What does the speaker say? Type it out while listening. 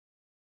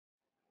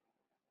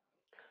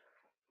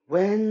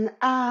When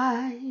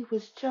I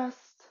was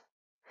just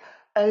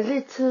a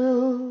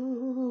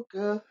little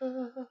girl,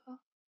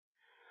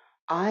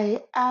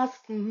 I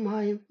asked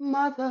my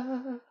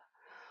mother,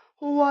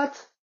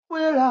 what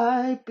will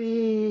I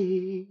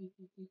be?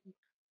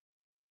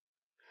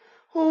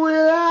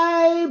 Will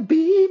I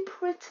be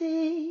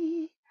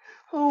pretty?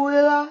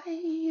 Will I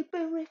be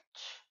rich?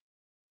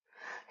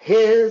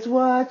 Here's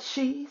what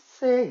she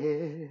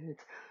said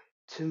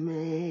to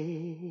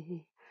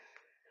me.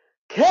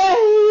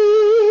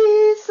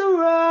 Que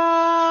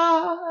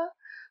sera,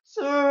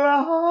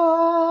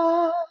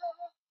 sera.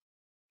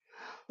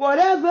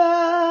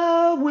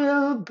 Whatever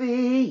will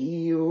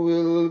be,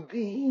 will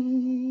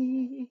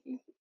be.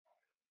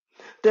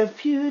 The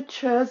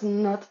future's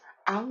not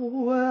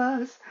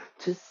ours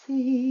to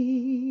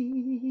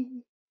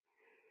see.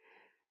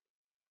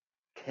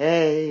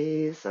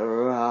 Que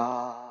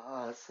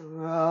sera,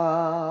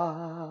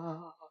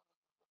 sera.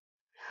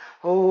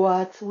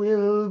 What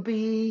will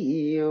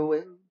be,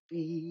 will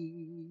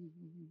be.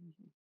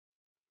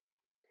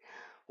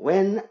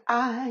 When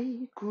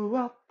I grew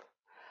up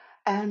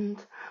and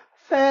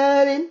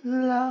fell in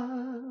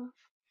love,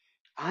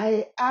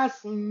 I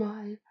asked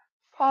my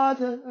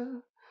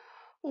father,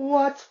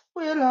 what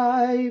will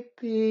I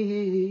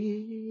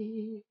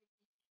be?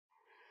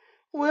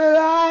 Will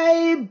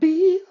I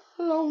be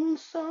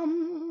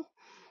lonesome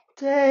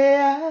day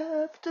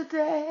after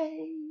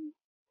day?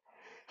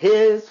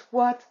 Here's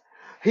what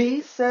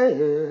he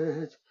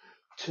said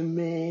to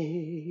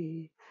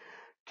me.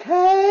 Que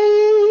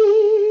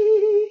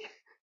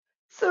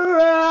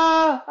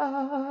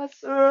sera,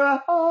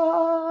 sera.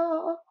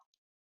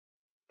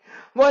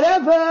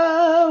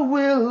 Whatever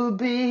will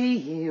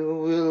be,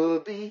 will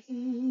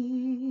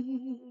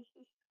be.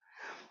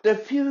 The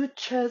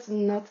future's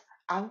not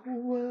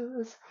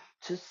ours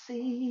to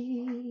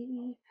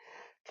see.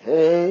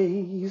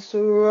 Que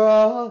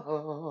sera,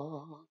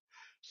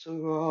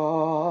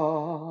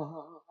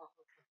 sera.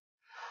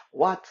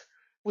 What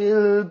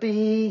will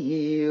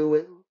be,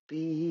 will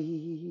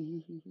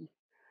be.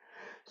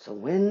 So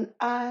when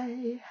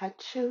I had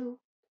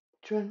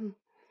children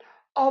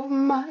of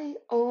my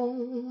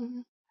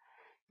own,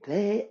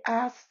 they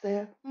asked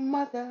their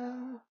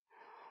mother,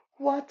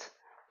 what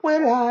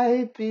will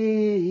I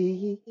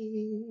be?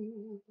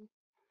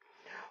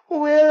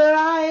 Will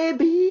I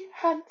be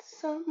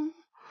handsome?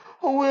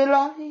 Will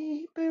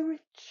I be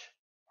rich?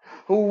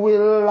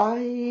 Will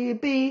I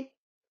be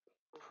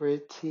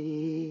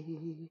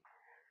pretty?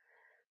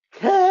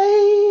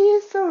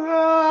 Que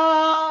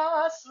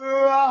sera,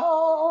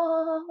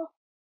 sera.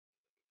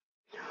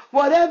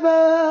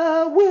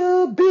 Whatever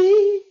will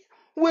be,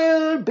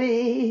 will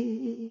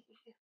be.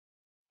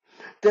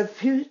 The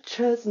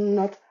future's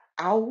not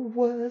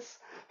ours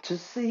to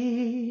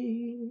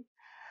see.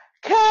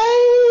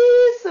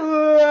 Que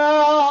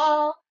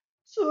sera,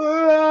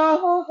 sera.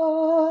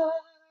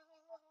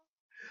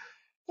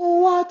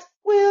 What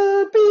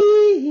will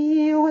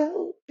be,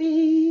 will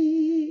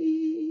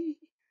be.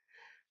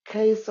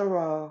 Que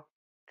sera,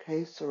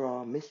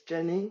 Miss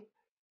Jenny.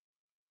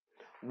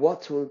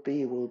 What will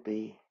be, will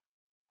be.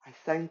 I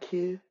thank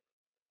you.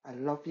 I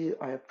love you.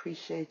 I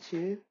appreciate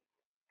you.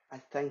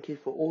 I thank you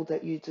for all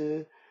that you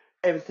do,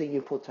 everything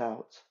you put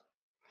out.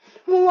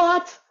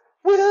 What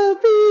will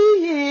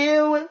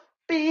be, will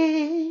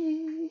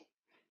be.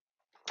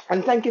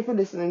 And thank you for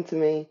listening to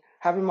me,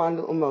 having my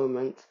little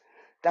moment.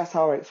 That's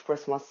how I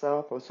express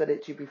myself. I've said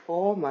it to you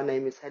before. My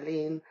name is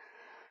Helene.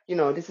 You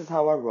know, this is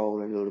how I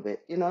roll a little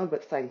bit, you know,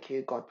 but thank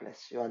you. God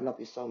bless you. I love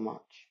you so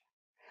much.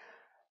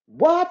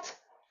 What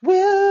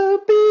will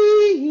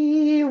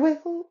be,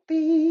 will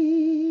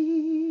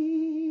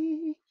be.